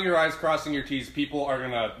you're doing. dotting your I's, crossing your T's, people are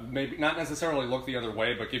gonna maybe not necessarily look the other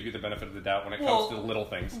way, but give you the benefit of the doubt when it comes to the little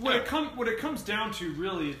things. What it comes down to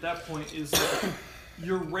really at that point is that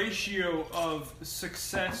your ratio of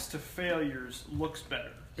success to failures looks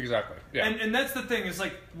better. Exactly. Yeah. And that's the thing is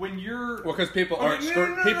like when you're Well, because people Okay, aren't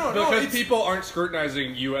it's- people aren't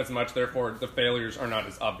scrutinizing you as much. Therefore, the failures are not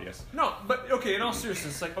as obvious. No, but okay, in all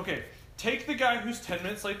seriousness, it's like, okay, take the guy who's 10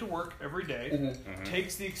 minutes late to work every day,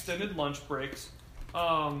 takes the extended lunch breaks,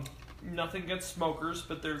 nothing against smokers,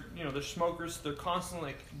 but they're smokers, they're constantly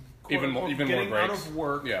like, Even more getting out breaks. of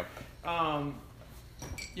work, Yeah.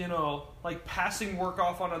 like passing work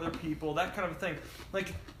off on other people, that kind of thing.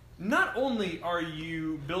 Like, not only are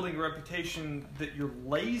you building a reputation that you're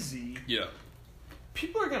lazy, Yeah.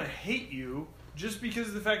 people are going to hate you just because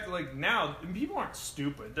of the fact that, like, now, and people aren't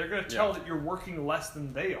stupid. They're going to tell that you're working less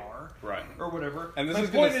than they are. Right. Or whatever. And this My is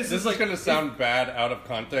point going to like, sound bad out of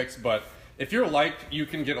context, but if you're liked, you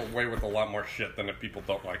can get away with a lot more shit than if people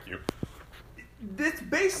don't like you. That's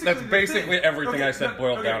basically That's basically everything Okay, I said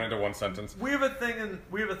boiled okay. down into one sentence. We have a thing in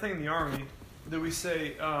the Army that we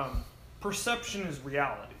say perception is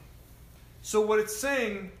reality. So what it's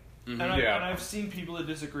saying, and I've seen people that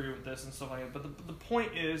disagree with this and stuff like that. But the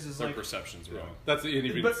point is Their like perception's wrong. That's an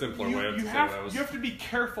even but simpler you, way of you saying have that. you have to be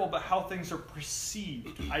careful about how things are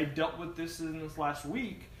perceived. I dealt with this in this last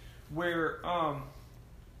week, where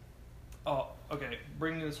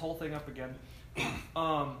bringing this whole thing up again.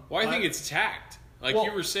 Well, I think it's tact. Like Well-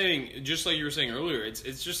 you were saying, just like you were saying earlier,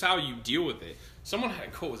 it's just how you deal with it. Someone had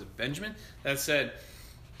a quote, was it Benjamin, that said,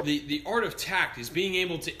 the art of tact is being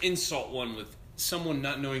able to insult one with someone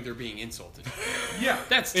not knowing they're being insulted. Yeah.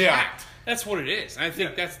 That's tact. That's what it is. I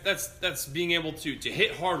think that's being able to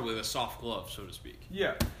hit hard with a soft glove, so to speak.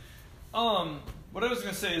 Yeah. What I was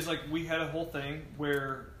gonna say is like we had a whole thing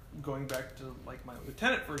where going back to like my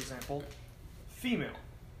lieutenant, for example, female.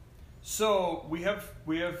 So we have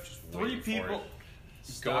three people.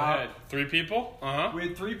 Go ahead. 3 people? We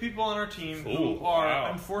had 3 people on our team who are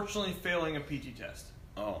unfortunately failing a PT test.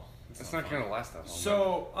 Oh. It's not going to last that long.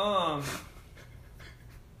 So,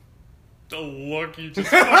 the look you just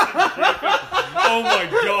fucking oh my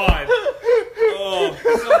god. Oh.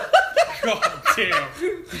 God damn.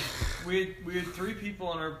 We had 3 people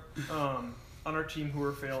on our team who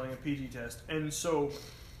were failing a PT test, and so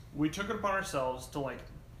we took it upon ourselves to like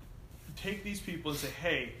take these people and say,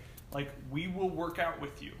 hey, like we will work out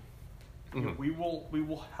with you. You know, we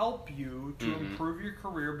will help you to improve your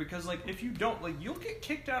career, because like if you don't, like you'll get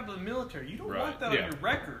kicked out of the military. You don't want that on your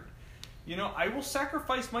record. You know, I will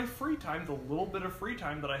sacrifice my free time, the little bit of free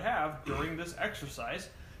time that I have during this exercise,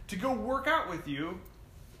 to go work out with you.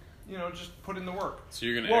 You know, just put in the work. So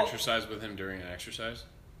you're going to exercise with him during an exercise?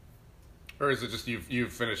 Or is it just you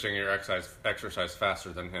finishing your exercise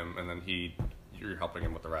faster than him, and then you're helping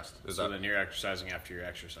him with the rest? Then you're exercising after your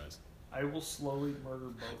exercise. I will slowly murder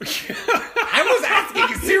both. I was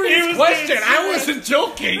asking a serious question. I wasn't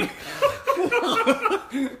joking.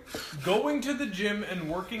 Going to the gym and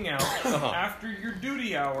working out after your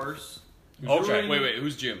duty hours. Okay, wait,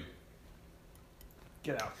 who's Jim?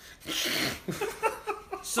 Get out.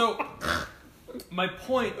 So, my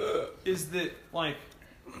point is that, like,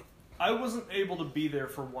 I wasn't able to be there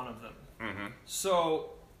for one of them. Mm-hmm. So,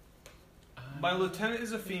 my lieutenant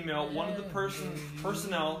is a female. One of the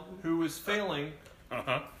personnel who was failing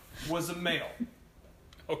was a male.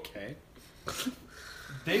 Okay.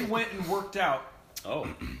 They went and worked out. Oh.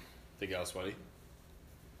 They got sweaty?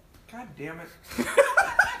 God damn it.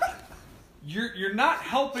 You're not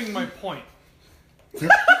helping my point.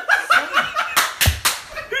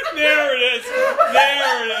 There it is.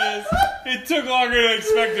 There it is. It took longer than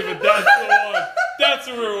expected, but that's the one. That's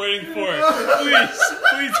what we're waiting for.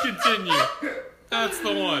 Please continue. That's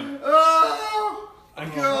the one. Oh,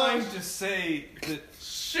 I'm trying to say that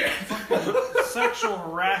sexual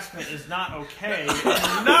harassment is not okay. And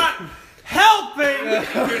you're not helping.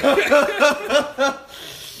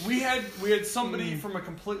 We had somebody from a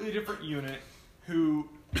completely different unit who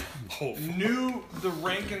knew the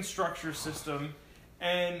rank and structure system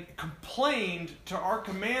and complained to our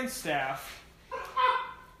command staff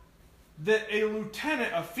that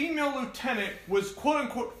a female lieutenant, was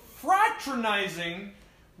quote-unquote fraternizing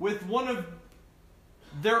with one of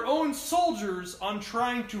their own soldiers on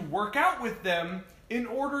trying to work out with them in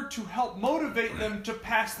order to help motivate them to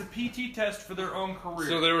pass the PT test for their own career.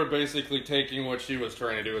 So they were basically taking what she was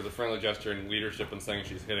trying to do as a friendly gesture and leadership and saying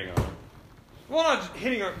she's hitting on them. Well, not just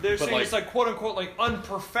hitting her. They're saying it's like quote-unquote like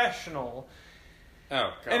unprofessional.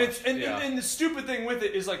 Oh, God. And it's and the stupid thing with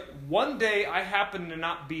it is like one day I happen to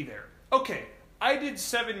not be there. Okay, I did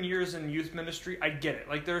 7 years in youth ministry. I get it.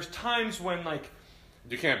 Like there's times when like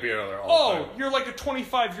you can't be there all the time. You're like a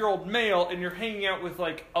 25-year-old male and you're hanging out with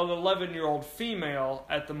like an 11-year-old female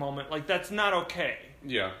at the moment. Like that's not okay.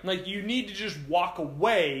 Yeah. Like you need to just walk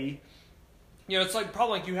away. You know, it's like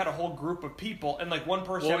probably like you had a whole group of people and like one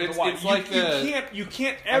person had to watch. It's like you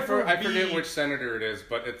can't ever. I forget which senator it is,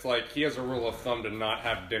 but it's like he has a rule of thumb to not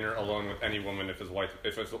have dinner alone with any woman if his wife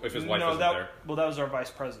isn't there. Well, that was our vice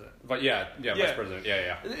president. But vice president.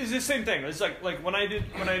 Yeah. It's the same thing. It's like when I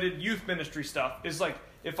did youth ministry stuff. It's like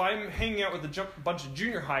if I'm hanging out with a bunch of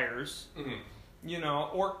junior hires, you know,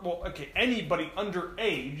 anybody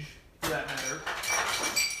underage for that matter.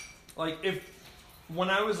 Like when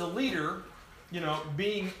I was a leader. You know,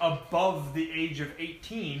 being above the age of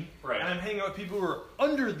 18, right. And I'm hanging out with people who are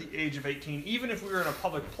under the age of 18, even if we were in a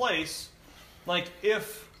public place, like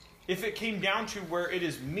if it came down to where it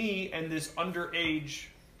is me and this underage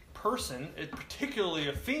person, particularly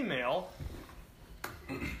a female,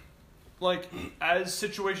 like as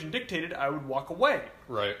situation dictated, I would walk away.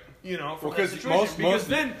 Right. You know, from that situation. Because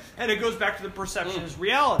then, and it goes back to the perception is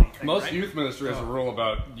reality thing, most youth ministry has a rule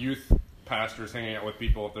about youth pastors hanging out with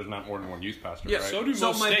people if there's not more than one youth pastor. Yeah, right? so do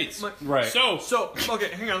most states. Right. So okay,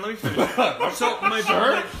 hang on, let me finish. So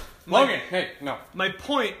my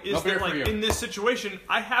point is that like in this situation,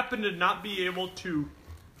 I happen to not be able to,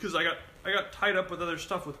 because I got tied up with other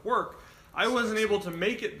stuff with work. I wasn't able to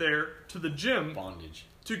make it there to the gym. Bondage.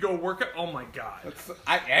 To go work out. Oh my God.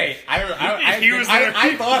 I he was there.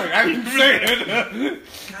 I thought it. I didn't say it.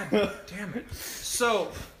 God damn it.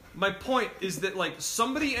 So My point is that like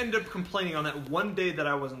somebody ended up complaining on that one day that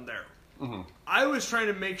I wasn't there. I was trying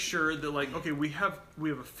to make sure that like, okay, we have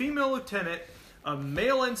a female lieutenant, a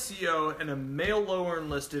male NCO, and a male lower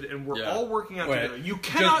enlisted, and we're all working out together. You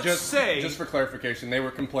cannot say... Just for clarification, they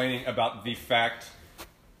were complaining about the fact...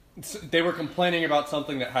 They were complaining about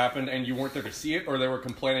something that happened and you weren't there to see it, or they were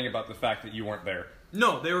complaining about the fact that you weren't there?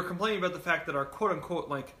 No, they were complaining about the fact that our quote-unquote,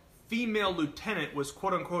 like, female lieutenant was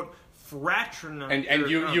quote-unquote fraternized. And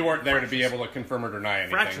you weren't there to be able to confirm or deny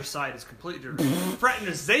anything. Fratricide is completely different.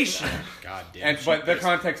 Fraternization. God damn. But the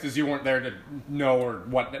context is you weren't there to know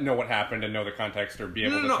what happened and know the context or be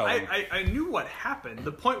able to tell them. I knew what happened.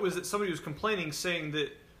 The point was that somebody was complaining, saying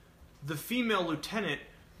that the female lieutenant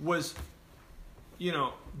was,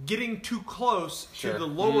 getting too close to the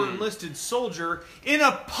lower enlisted soldier in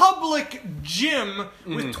a public gym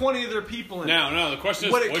with 20 other people in it. No, the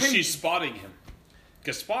question is, was she spotting him?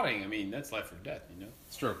 Because spotting, I mean, that's life or death,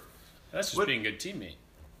 It's true. That's just being a good teammate.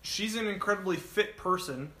 She's an incredibly fit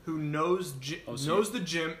person who knows knows the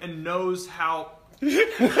gym and knows how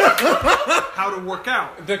how to work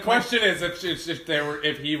out. The question is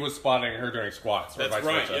if he was spotting her doing squats. Or That's vice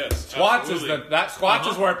right. versa. Yes. Squats Absolutely.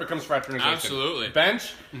 is where it becomes fraternization. Absolutely.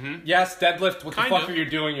 Bench. Yes. Deadlift. What the fuck of. are you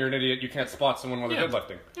doing? You're an idiot. You can't spot someone while they're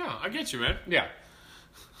deadlifting. Yeah, I get you, man. Yeah.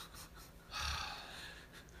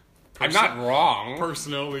 I'm not wrong.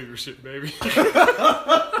 Personnel leadership, baby.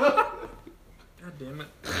 God damn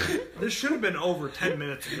it. This should have been over 10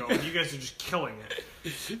 minutes ago, and you guys are just killing it.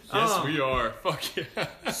 Yes, we are. Fuck yeah.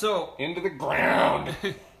 So, Into the ground.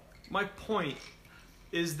 my point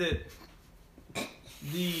is that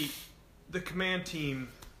the command team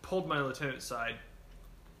pulled my lieutenant aside,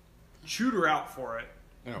 chewed her out for it,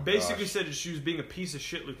 basically said that she was being a piece of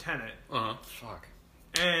shit lieutenant. Fuck.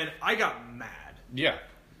 And I got mad. Yeah.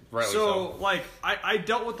 Rightly So, like, I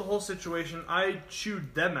dealt with the whole situation. I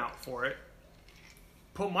chewed them out for it.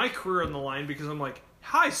 Put my career on the line because I'm like,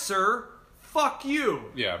 hi, sir. Fuck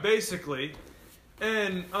you. Yeah. Basically.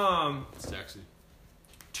 And, Sexy.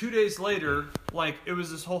 2 days later, like, it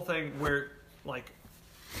was this whole thing where, like,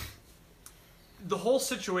 the whole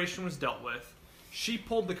situation was dealt with. She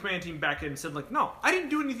pulled the command team back in and said, like, no, I didn't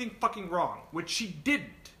do anything fucking wrong, which she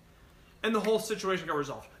didn't. And the whole situation got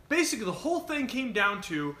resolved. Basically, the whole thing came down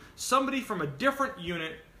to somebody from a different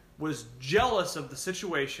unit was jealous of the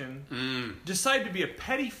situation, decided to be a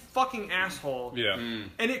petty fucking asshole,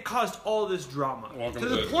 and it caused all this drama. Welcome to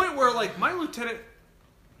the point where, like, my lieutenant,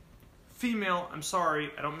 female, I'm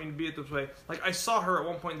sorry, I don't mean to be it this way, like, I saw her at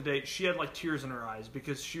one point in the day, she had, like, tears in her eyes,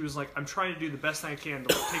 because she was like, I'm trying to do the best I can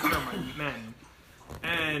to take care of my men.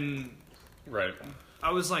 And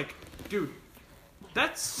I was like, dude,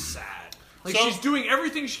 that's sad. Like, she's doing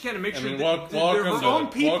everything she can to make sure that they're her own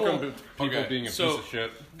people. Welcome to people being a piece of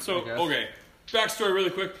shit. Okay. Backstory really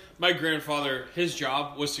quick. My grandfather, his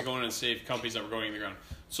job was to go in and save companies that were going in the ground.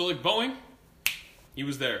 So, like, Boeing, he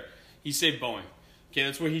was there. He saved Boeing. Okay,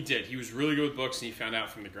 that's what he did. He was really good with books, and he found out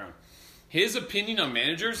from the ground. His opinion on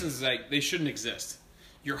managers is, like, they shouldn't exist.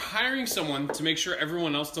 You're hiring someone to make sure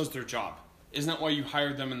everyone else does their job. Isn't that why you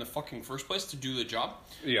hired them in the fucking first place, to do the job?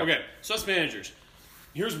 Yeah. Okay, so that's managers.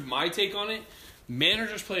 Here's my take on it.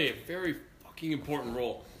 Managers play a very fucking important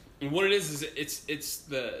role. And what it is it's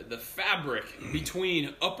the fabric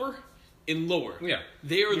between upper and lower. Yeah.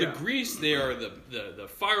 They are the grease, they are the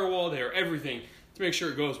firewall, they are everything to make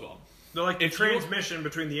sure it goes well. They're like the transmission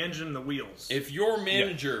between the engine and the wheels. If your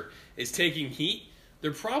manager is taking heat,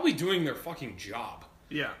 they're probably doing their fucking job.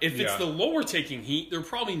 Yeah. If it's the lower taking heat, they're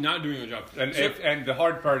probably not doing their job. And the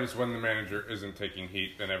hard part is when the manager isn't taking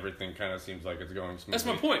heat, then everything kind of seems like it's going smoothly. That's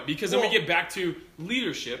my point, because then we get back to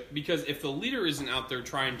leadership, because if the leader isn't out there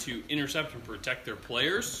trying to intercept and protect their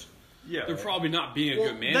players, they're probably not being a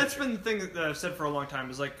good manager. That's been the thing that I've said for a long time,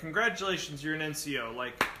 is like, congratulations, you're an NCO.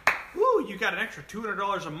 Like, woo, you got an extra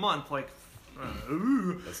 $200 a month. Like,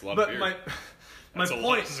 ooh. That's a lot of beer. My That's a point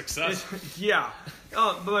lot of success. Is,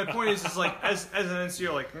 but my point is like, as an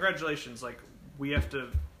NCO, like, congratulations. Like, we have to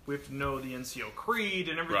know the NCO creed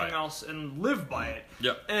and everything else and live by it.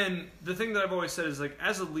 Yep. And the thing that I've always said is, like,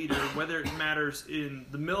 as a leader, whether it matters in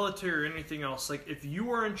the military or anything else, like, if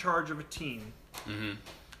you are in charge of a team,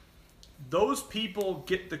 those people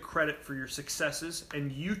get the credit for your successes,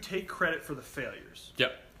 and you take credit for the failures.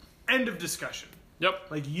 Yep. End of discussion. Yep.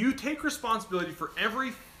 Like, you take responsibility for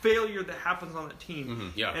every failure that happens on the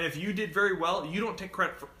team. And if you did very well, you don't take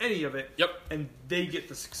credit for any of it. Yep. And they get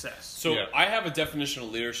the success. So I have a definition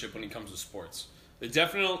of leadership when it comes to sports. The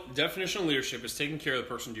definition of leadership is taking care of the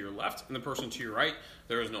person to your left and the person to your right.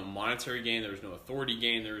 There is no monetary gain. There is no authority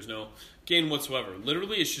gain. There is no gain whatsoever.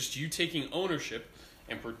 Literally, it's just you taking ownership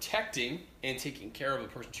and protecting and taking care of the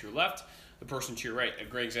person to your left, the person to your right. A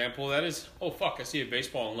great example of that is, oh, fuck, I see a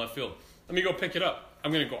baseball in left field. Let me go pick it up.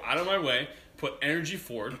 I'm going to go out of my way, put energy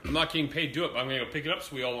forward. I'm not getting paid to do it, but I'm going to go pick it up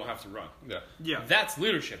so we all don't have to run. Yeah. That's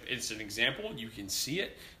leadership. It's an example. You can see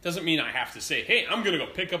it. Doesn't mean I have to say, hey, I'm going to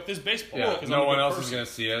go pick up this baseball. Yeah, 'cause no I'm a one good else person. is going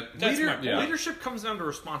to see it. That's my point. Leadership comes down to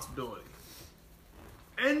responsibility.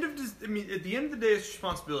 At the end of the day, it's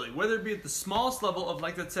responsibility. Whether it be at the smallest level of,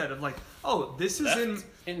 like that said, of like, oh, this is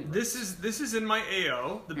this is in my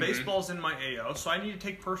AO. The baseball's in my AO, so I need to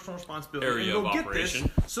take personal responsibility Area and go of get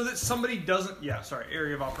operation. this, so that somebody doesn't. Yeah, sorry,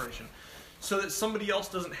 area of operation, so that somebody else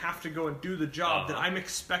doesn't have to go and do the job that I'm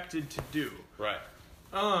expected to do. Right.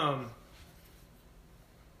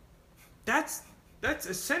 That's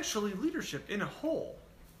essentially leadership in a whole,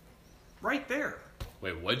 right there.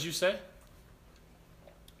 Wait, what'd you say?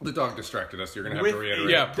 The dog distracted us. You're going to have With to reiterate.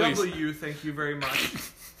 Yeah, please. W, thank you very much.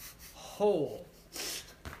 Whole.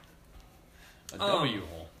 A W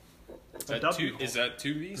hole. Is that W two? hole. Is that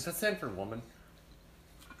two Does V's? that stand for woman?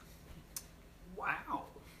 Wow.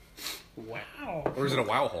 Wow. Or is it a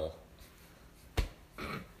wow hole?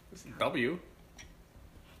 It's a W.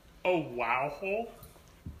 A wow hole?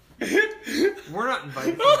 We're not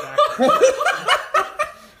inviting him back.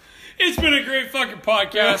 It's been a great fucking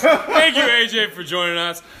podcast. Thank you, AJ, for joining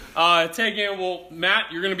us.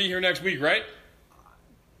 Matt, you're going to be here next week, right?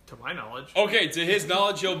 To my knowledge. Okay, to his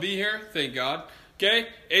knowledge, he'll be here. Thank God. Okay,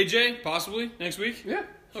 AJ, possibly next week? Yeah.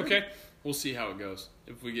 Sure. Okay, we'll see how it goes.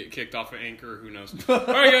 If we get kicked off of Anchor, who knows? All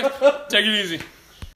right, guys, take it easy.